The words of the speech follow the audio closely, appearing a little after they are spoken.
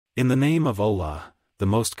In the name of Allah, the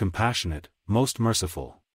most compassionate, most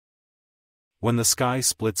merciful. When the sky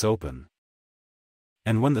splits open,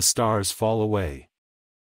 and when the stars fall away,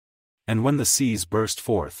 and when the seas burst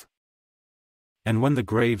forth, and when the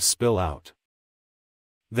graves spill out,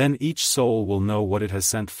 then each soul will know what it has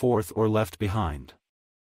sent forth or left behind.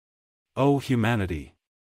 O humanity!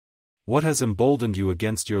 What has emboldened you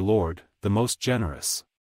against your Lord, the most generous?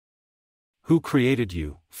 Who created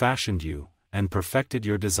you, fashioned you, and perfected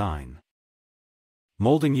your design,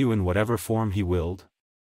 molding you in whatever form He willed?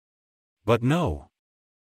 But no!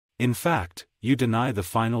 In fact, you deny the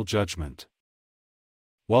final judgment,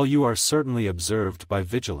 while you are certainly observed by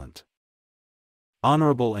vigilant,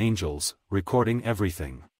 honorable angels, recording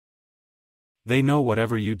everything. They know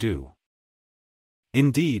whatever you do.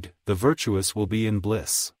 Indeed, the virtuous will be in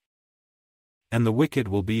bliss, and the wicked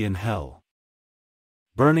will be in hell,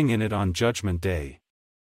 burning in it on Judgment Day,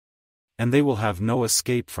 and they will have no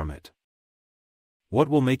escape from it. What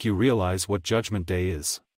will make you realize what Judgment Day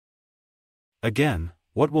is? Again,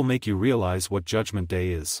 what will make you realize what Judgment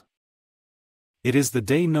Day is? It is the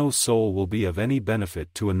day no soul will be of any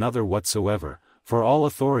benefit to another whatsoever, for all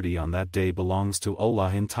authority on that day belongs to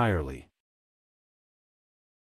Allah entirely.